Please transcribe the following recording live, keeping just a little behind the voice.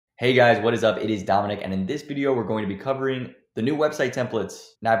Hey guys, what is up? It is Dominic, and in this video, we're going to be covering the new website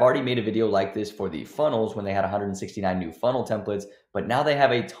templates. Now, I've already made a video like this for the funnels when they had 169 new funnel templates, but now they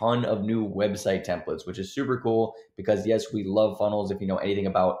have a ton of new website templates, which is super cool because yes, we love funnels. If you know anything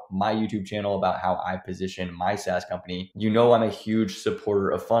about my YouTube channel, about how I position my SaaS company, you know I'm a huge supporter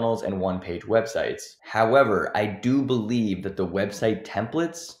of funnels and one-page websites. However, I do believe that the website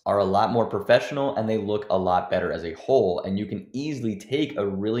templates are a lot more professional and they look a lot better as a whole. And you can easily take a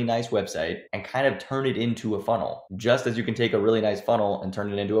really nice website and kind of turn it into a funnel, just as you can take a really nice funnel and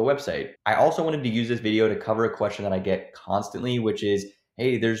turn it into a website. I also wanted to use this video to cover a question that I get constantly, which is,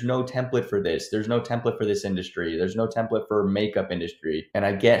 hey, there's no template for this. There's no template for this industry. There's no template for makeup industry. And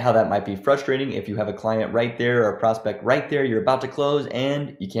I get how that might be frustrating if you have a client right there or a prospect right there, you're about to close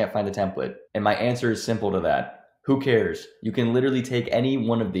and you can't find a template. And my answer is simple to that. Who cares? You can literally take any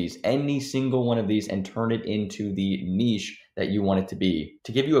one of these, any single one of these, and turn it into the niche that you want it to be.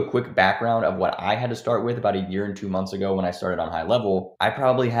 To give you a quick background of what I had to start with about a year and 2 months ago when I started on High Level, I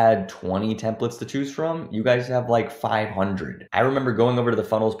probably had 20 templates to choose from. You guys have like 500. I remember going over to the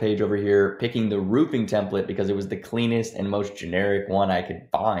funnels page over here, picking the roofing template because it was the cleanest and most generic one I could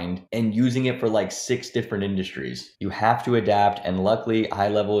find, and using it for like 6 different industries. You have to adapt, and luckily High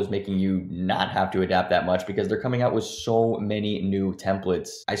Level is making you not have to adapt that much because they're coming out with so many new templates.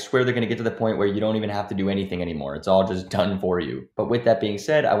 I swear they're gonna get to the point where you don't even have to do anything anymore. It's all just done for you. But with that being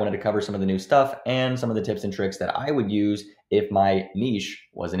said, I wanted to cover some of the new stuff and some of the tips and tricks that I would use if my niche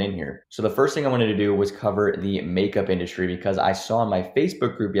wasn't in here. So the first thing I wanted to do was cover the makeup industry because I saw in my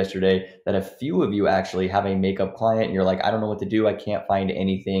Facebook group yesterday that a few of you actually have a makeup client and you're like, I don't know what to do. I can't find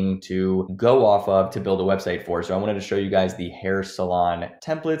anything to go off of to build a website for. So I wanted to show you guys the hair salon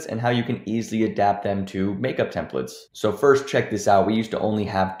templates and how you can easily adapt them to makeup templates. So first, check this out. We used to only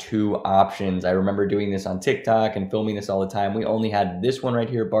have 2 options. I remember doing this on TikTok and filming this all the time. We only had this one right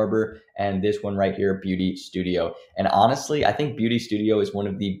here, Barber, and this one right here, Beauty Studio. And honestly, I think Beauty Studio is one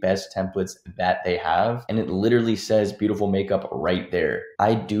of the best templates that they have. And it literally says beautiful makeup right there.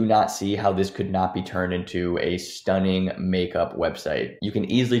 I do not see how this could not be turned into a stunning makeup website. You can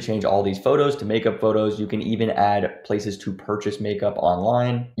easily change all these photos to makeup photos. You can even add places to purchase makeup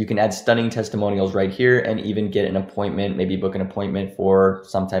online. You can add stunning testimonials right here and even get an appointment, maybe book an appointment for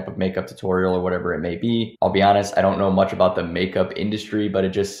some type of makeup tutorial or whatever it may be. I'll be honest, I don't know much about the makeup industry, but it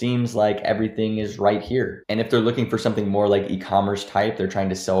just seems like everything is right here. And if they're looking for something more like e-commerce type, they're trying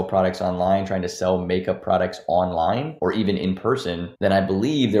to sell products online, trying to sell makeup products online or even in person, then I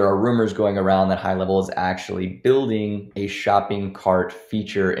believe there are rumors going around that High Level is actually building a shopping cart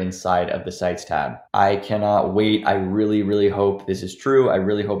feature inside of the sites tab. I cannot wait. I really hope this is true. I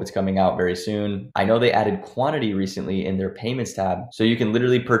really hope it's coming out very soon. I know they added quantity recently in their payments tab, so you can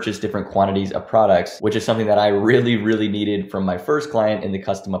literally purchase different quantities of products, which is something that I really needed from my first client in the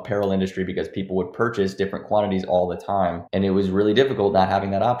custom apparel industry because people would purchase different quantities all the time. And it was really difficult not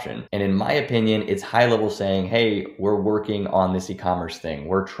having that option. And in my opinion, it's High Level saying, hey, we're working on this e-commerce thing.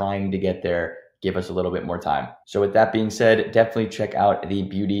 We're trying to get there. Give us a little bit more time. So with that being said, definitely check out the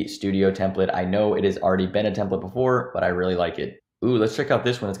Beauty Studio template. I know it has already been a template before, but I really like it. Ooh, let's check out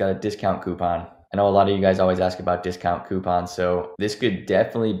this one. It's got a discount coupon. I know a lot of you guys always ask about discount coupons, so this could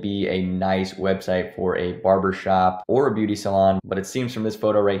definitely be a nice website for a barber shop or a beauty salon, but it seems from this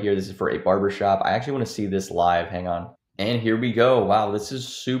photo right here, this is for a barber shop. I actually want to see this live. Hang on. And here we go. Wow, this is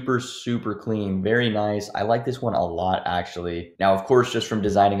super clean. Very nice. I like this one a lot, actually. Now, of course, just from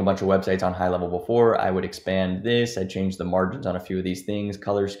designing a bunch of websites on High Level before, I would expand this. I'd change the margins on a few of these things,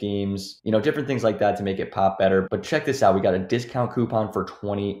 color schemes, you know, different things like that to make it pop better. But check this out. We got a discount coupon for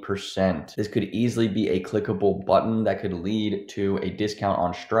 20%. This could easily be a clickable button that could lead to a discount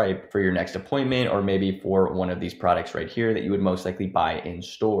on Stripe for your next appointment or maybe for one of these products right here that you would most likely buy in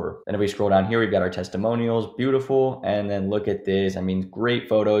store. Then if we scroll down here, we've got our testimonials. Beautiful. And then look at this. I mean, great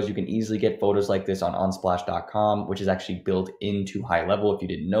photos. You can easily get photos like this on unsplash.com, which is actually built into High Level if you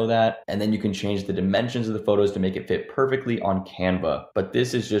didn't know that. And then you can change the dimensions of the photos to make it fit perfectly on Canva. But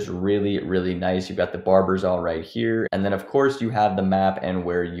this is just really nice. You've got the barbers all right here. And then of course you have the map and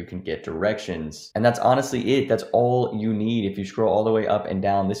where you can get directions. And that's honestly it. That's all you need. If you scroll all the way up and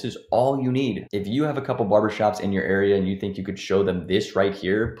down, this is all you need. If you have a couple barbershops in your area and you think you could show them this right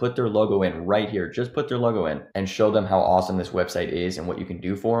here, put their logo in right here. Just put their logo in and show them how awesome this website is and what you can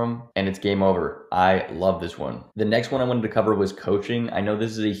do for them, and it's game over. I love this one. The next one I wanted to cover was coaching. I know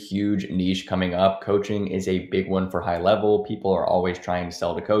this is a huge niche coming up. Coaching is a big one for high level. People are always trying to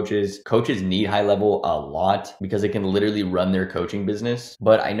sell to coaches. Coaches need high level a lot because it can literally run their coaching business.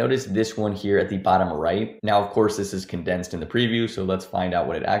 But I noticed this one here at the bottom right. Now, of course, this is condensed in the preview, so let's find out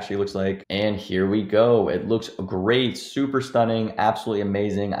what it actually looks like. And here we go. It looks great, super stunning, absolutely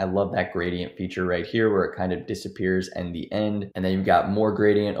amazing. I love that gradient feature right here where it kind of disappears in the end. And then you've got more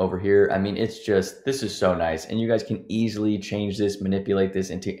gradient over here. I mean, it's just, this is so nice. And you guys can easily change this, manipulate this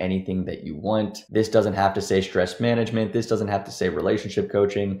into anything that you want. This doesn't have to say stress management. This doesn't have to say relationship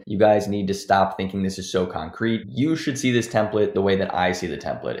coaching. You guys need to stop thinking this is so concrete. You should see this template the way that I see the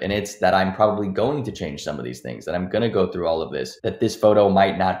template. And it's that I'm probably going to change some of these things, that I'm going to go through all of this, that this photo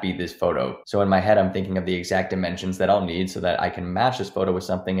might not be this photo. So in my head, I'm thinking of the exact dimensions that I'll need so that I can match this photo with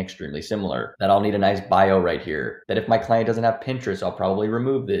something extremely similar, that I'll need a nice bio right here, that if my client doesn't have Pinterest, I'll probably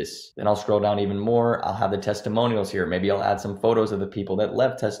remove this. Then I'll scroll down even more. I'll have the testimonials here. Maybe I'll add some photos of the people that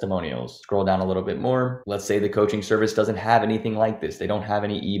left testimonials. Scroll down a little bit more. Let's say the coaching service doesn't have anything like this. They don't have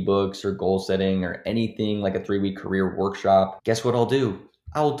any ebooks or goal setting or anything like a 3-week career workshop. Guess what I'll do?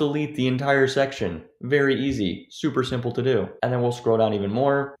 I'll delete the entire section. Very easy, super simple to do. And then we'll scroll down even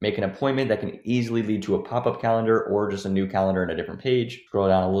more, make an appointment that can easily lead to a pop-up calendar or just a new calendar in a different page. Scroll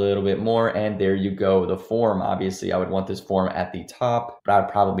down a little bit more and there you go. The form, obviously I would want this form at the top, but I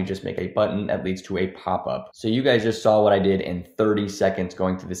would probably just make a button that leads to a pop-up. So you guys just saw what I did in 30 seconds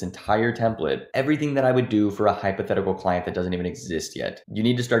going through this entire template. Everything that I would do for a hypothetical client that doesn't even exist yet. You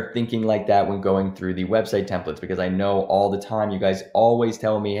need to start thinking like that when going through the website templates, because I know all the time you guys always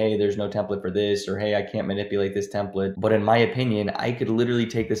tell me, hey, there's no template for this, or hey, I can't manipulate this template. But in my opinion, I could literally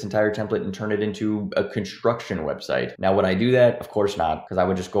take this entire template and turn it into a construction website. Now, would I do that? Of course not, because I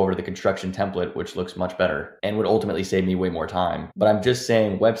would just go over to the construction template, which looks much better and would ultimately save me way more time. But I'm just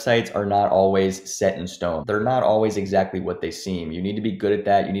saying websites are not always set in stone. They're not always exactly what they seem. You need to be good at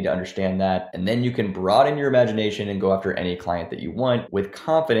that. You need to understand that. And then you can broaden your imagination and go after any client that you want with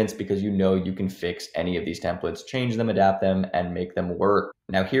confidence, because you know you can fix any of these templates, change them, adapt them, and make them work.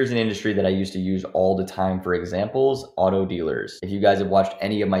 Now, here's an industry that I used to use all the time for examples: auto dealers. If you guys have watched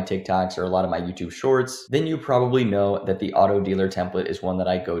any of my TikToks or a lot of my YouTube shorts, then you probably know that the auto dealer template is one that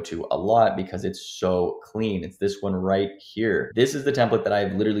I go to a lot because it's so clean. It's this one right here. This is the template that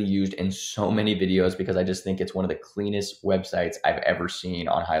I've literally used in so many videos because I just think it's one of the cleanest websites I've ever seen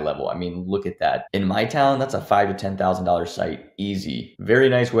on high level. I mean, look at that. In my town, that's a $5,000 to $10,000 site. Easy. Very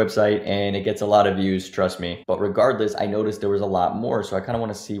nice website, and it gets a lot of views, trust me. But regardless, I noticed there was a lot more, so I kind of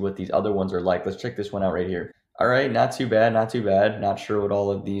want to see what these other ones are like. Let's check this one out right here. All right, not too bad, not too bad. Not sure what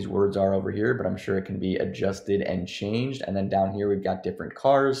all of these words are over here, but I'm sure it can be adjusted and changed. And then down here, we've got different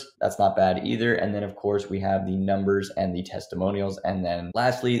cars. That's not bad either. And then of course, we have the numbers and the testimonials. And then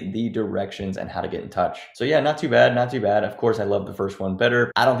lastly, the directions and how to get in touch. So yeah, not too bad, not too bad. Of course, I love the first one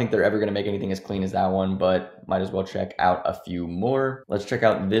better. I don't think they're ever gonna make anything as clean as that one, but might as well check out a few more. Let's check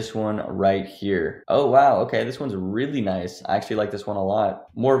out this one right here. Oh, wow, okay, this one's really nice. I actually like this one a lot.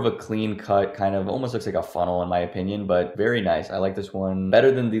 More of a clean cut, kind of almost looks like a funnel in my opinion, but very nice. I like this one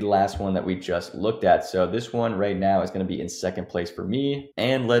better than the last one that we just looked at. So this one right now is going to be in second place for me.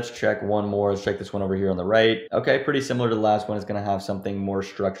 And let's check one more. Let's check this one over here on the right. Okay, pretty similar to the last one. It's going to have something more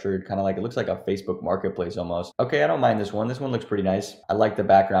structured, kind of like, it looks like a Facebook marketplace almost. Okay, I don't mind this one. This one looks pretty nice. I like the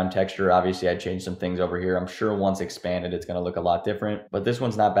background texture. Obviously, I changed some things over here. I'm sure once expanded, it's going to look a lot different, but this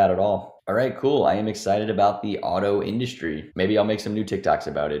one's not bad at all. All right, cool. I am excited about the auto industry. Maybe I'll make some new TikToks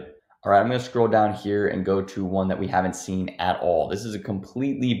about it. All right, I'm going to scroll down here and go to one that we haven't seen at all. This is a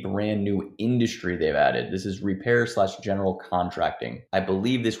completely brand new industry they've added. This is repair/general contracting. I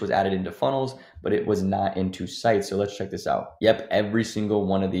believe this was added into funnels, but it was not into sites. So let's check this out. Yep, every single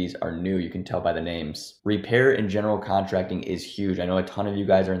one of these are new. You can tell by the names. Repair and general contracting is huge. I know a ton of you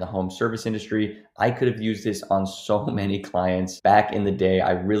guys are in the home service industry. I could have used this on so many clients back in the day.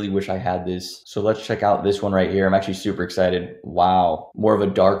 I really wish I had this. So let's check out this one right here. I'm actually super excited. Wow, more of a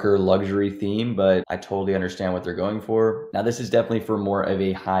darker luxury theme, but I totally understand what they're going for. Now, this is definitely for more of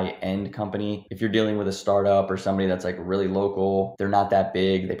a high-end company. If you're dealing with a startup or somebody that's like really local, they're not that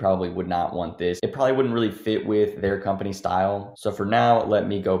big, they probably would not want this. It probably wouldn't really fit with their company style. So for now, let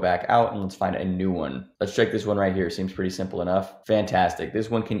me go back out and let's find a new one. Let's check this one right here. Seems pretty simple enough. Fantastic.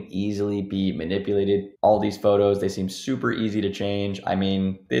 This one can easily be manipulated. All these photos, they seem super easy to change. I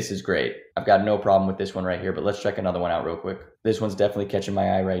mean, this is great. I've got no problem with this one right here, but let's check another one out real quick. This one's definitely catching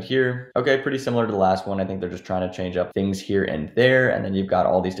my eye right here. Okay, pretty similar to the last one. I think they're just trying to change up things here and there. And then you've got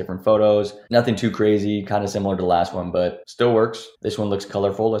all these different photos. Nothing too crazy, kind of similar to the last one, but still works. This one looks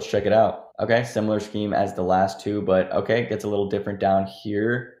colorful. Let's check it out. Okay, similar scheme as the last two, but okay, gets a little different down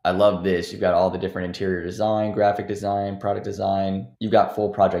here. I love this. You've got all the different interior design, graphic design, product design. You've got full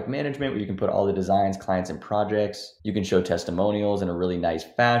project management where you can put all the designs, clients, and projects. You can show testimonials in a really nice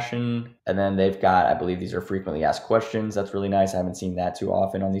fashion. And then they've got, I believe these are frequently asked questions. That's really nice. I haven't seen that too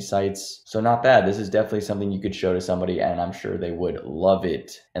often on these sites. So not bad. This is definitely something you could show to somebody and I'm sure they would love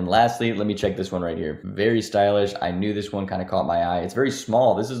it. And lastly, let me check this one right here. Very stylish. I knew this one kind of caught my eye. It's very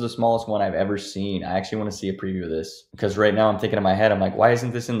small. This is the smallest one I've ever seen. I actually want to see a preview of this because right now I'm thinking in my head, I'm like, why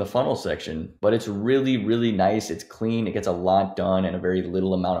isn't this in the funnel section? But it's really, really nice. It's clean. It gets a lot done in a very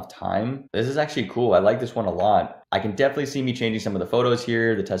little amount of time. This is actually cool. I like this one a lot. I can definitely see me changing some of the photos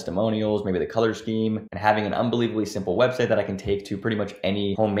here, the testimonials, maybe the color scheme, and having an unbelievably simple website that I can take to pretty much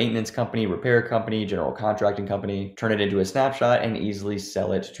any home maintenance company, repair company, general contracting company, turn it into a snapshot and easily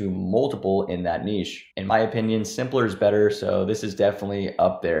sell it to multiple in that niche. In my opinion, simpler is better, so this is definitely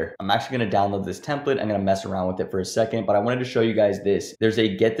up there. I'm actually gonna download this template. I'm gonna mess around with it for a second, but I wanted to show you guys this. There's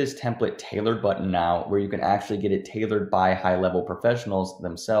a get this template tailored button now where you can actually get it tailored by high-level professionals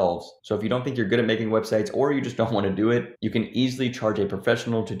themselves. So if you don't think you're good at making websites or you just don't want to do it, you can easily charge a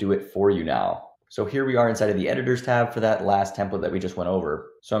professional to do it for you now. So here we are inside of the editors tab for that last template that we just went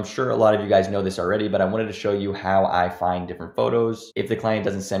over. So I'm sure a lot of you guys know this already, but I wanted to show you how I find different photos. If the client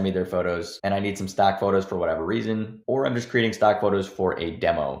doesn't send me their photos and I need some stock photos for whatever reason, or I'm just creating stock photos for a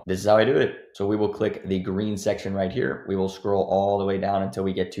demo, this is how I do it. So we will click the green section right here. We will scroll all the way down until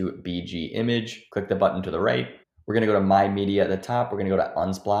we get to BG image, click the button to the right. We're gonna go to My Media at the top. We're gonna go to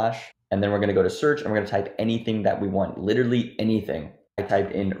Unsplash. And then we're gonna go to search and we're gonna type anything that we want, literally anything. I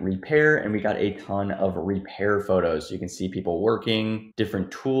typed in repair and we got a ton of repair photos. So you can see people working,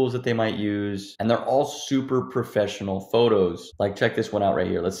 different tools that they might use, and they're all super professional photos. Like check this one out right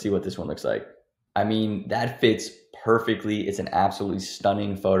here. Let's see what this one looks like. I mean, that fits perfectly. It's an absolutely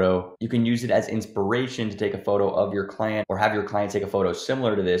stunning photo. You can use it as inspiration to take a photo of your client or have your client take a photo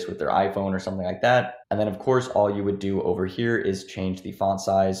similar to this with their iPhone or something like that. And then of course, all you would do over here is change the font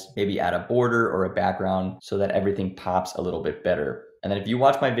size, maybe add a border or a background so that everything pops a little bit better. And then if you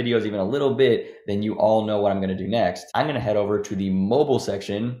watch my videos even a little bit, then you all know what I'm gonna do next. I'm gonna head over to the mobile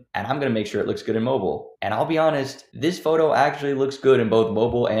section and I'm gonna make sure it looks good in mobile. And I'll be honest, this photo actually looks good in both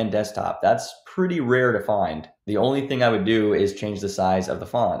mobile and desktop. That's pretty rare to find. The only thing I would do is change the size of the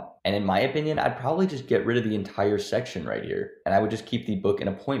font. And in my opinion, I'd probably just get rid of the entire section right here. And I would just keep the book an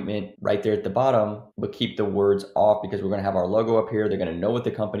appointment right there at the bottom, but keep the words off because we're gonna have our logo up here. They're gonna know what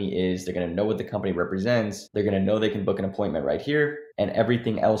the company is. They're gonna know what the company represents. They're gonna know they can book an appointment right here and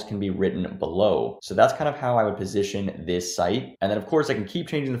everything else can be written below. So that's kind of how I would position this site. And then of course I can keep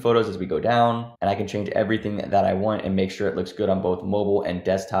changing the photos as we go down and I can change everything that I want and make sure it looks good on both mobile and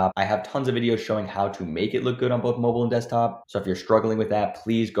desktop. I have tons of videos showing how to make it look good on both mobile and desktop. So if you're struggling with that,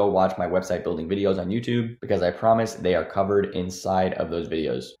 please go watch my website building videos on YouTube because I promise they are covered inside of those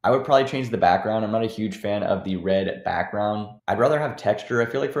videos. I would probably change the background. I'm not a huge fan of the red background. I'd rather have texture. I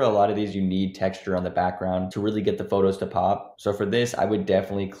feel like for a lot of these, you need texture on the background to really get the photos to pop. So for this, I would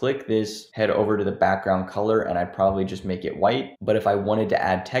definitely click this, head over to the background color, and I'd probably just make it white. But if I wanted to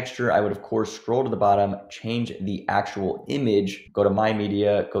add texture, I would of course scroll to the bottom, change the actual image, go to My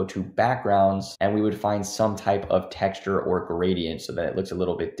Media, go to backgrounds, and we would find some type of texture or gradient so that it looks a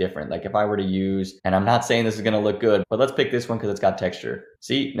little bit different. Like if I were to use, and I'm not saying this is gonna look good, but let's pick this one because it's got texture.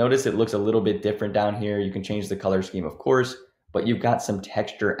 See, notice it looks a little bit different down here. You can change the color scheme, of course, but you've got some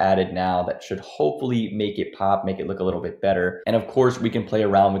texture added now that should hopefully make it pop, make it look a little bit better. And of course, we can play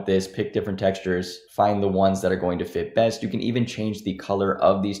around with this, pick different textures, find the ones that are going to fit best. You can even change the color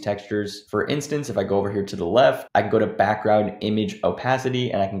of these textures. For instance, if I go over here to the left, I can go to background image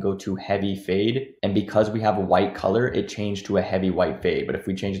opacity and I can go to heavy fade. And because we have a white color, it changed to a heavy white fade. But if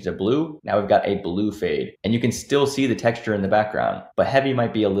we change it to blue, now we've got a blue fade. And you can still see the texture in the background, but heavy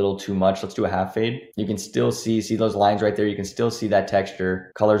might be a little too much. Let's do a half fade. You can still see those lines right there. You can still see that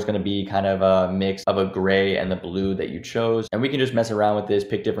texture. Color is going to be kind of a mix of a gray and the blue that you chose. And we can just mess around with this,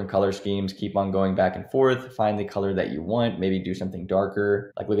 pick different color schemes, keep on going back and forth, find the color that you want, maybe do something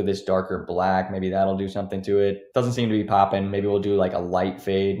darker. Like look at this darker black, maybe that'll do something to it. Doesn't seem to be popping. Maybe we'll do like a light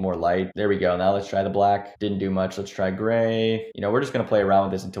fade, more light. There we go. Now let's try the black. Didn't do much. Let's try gray. You know, we're just going to play around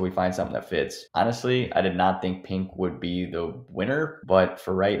with this until we find something that fits. Honestly, I did not think pink would be the winner, but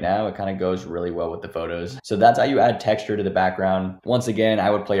for right now, it kind of goes really well with the photos. So that's how you add texture to the background background. Once again,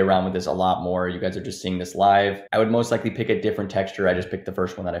 I would play around with this a lot more. You guys are just seeing this live. I would most likely pick a different texture. I just picked the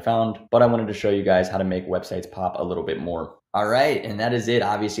first one that I found, but I wanted to show you guys how to make websites pop a little bit more. All right, and that is it.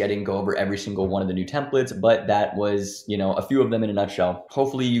 Obviously, I didn't go over every single one of the new templates, but that was, a few of them in a nutshell.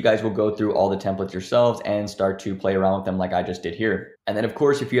 Hopefully, you guys will go through all the templates yourselves and start to play around with them like I just did here. And then, of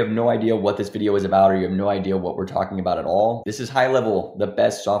course, if you have no idea what this video is about or you have no idea what we're talking about at all, this is HighLevel, the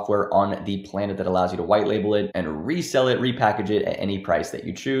best software on the planet that allows you to white label it and resell it, repackage it at any price that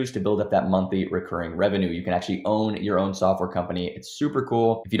you choose to build up that monthly recurring revenue. You can actually own your own software company. It's super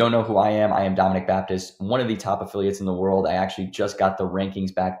cool. If you don't know who I am Dominic Baptist, one of the top affiliates in the world. I actually just got the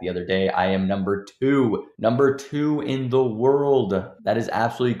rankings back the other day. I am number two in the world. That is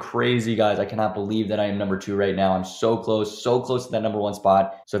absolutely crazy, guys. I cannot believe that I am number 2 right now. I'm so close to that number 1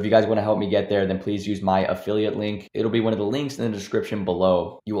 spot. So if you guys want to help me get there, then please use my affiliate link. It'll be one of the links in the description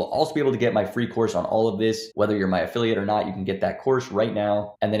below. You will also be able to get my free course on all of this. Whether you're my affiliate or not, you can get that course right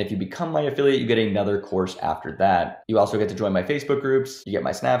now. And then if you become my affiliate, you get another course after that. You also get to join my Facebook groups. You get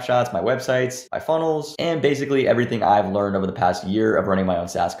my snapshots, my websites, my funnels, and basically everything I've learned over the past year of running my own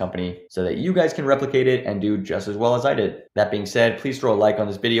SaaS company so that you guys can replicate it and do just as well as I did. That being said, please throw a like on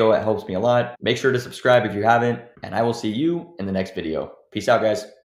this video. It helps me a lot. Make sure to subscribe if you haven't, and I will see you in the next video. Peace out, guys.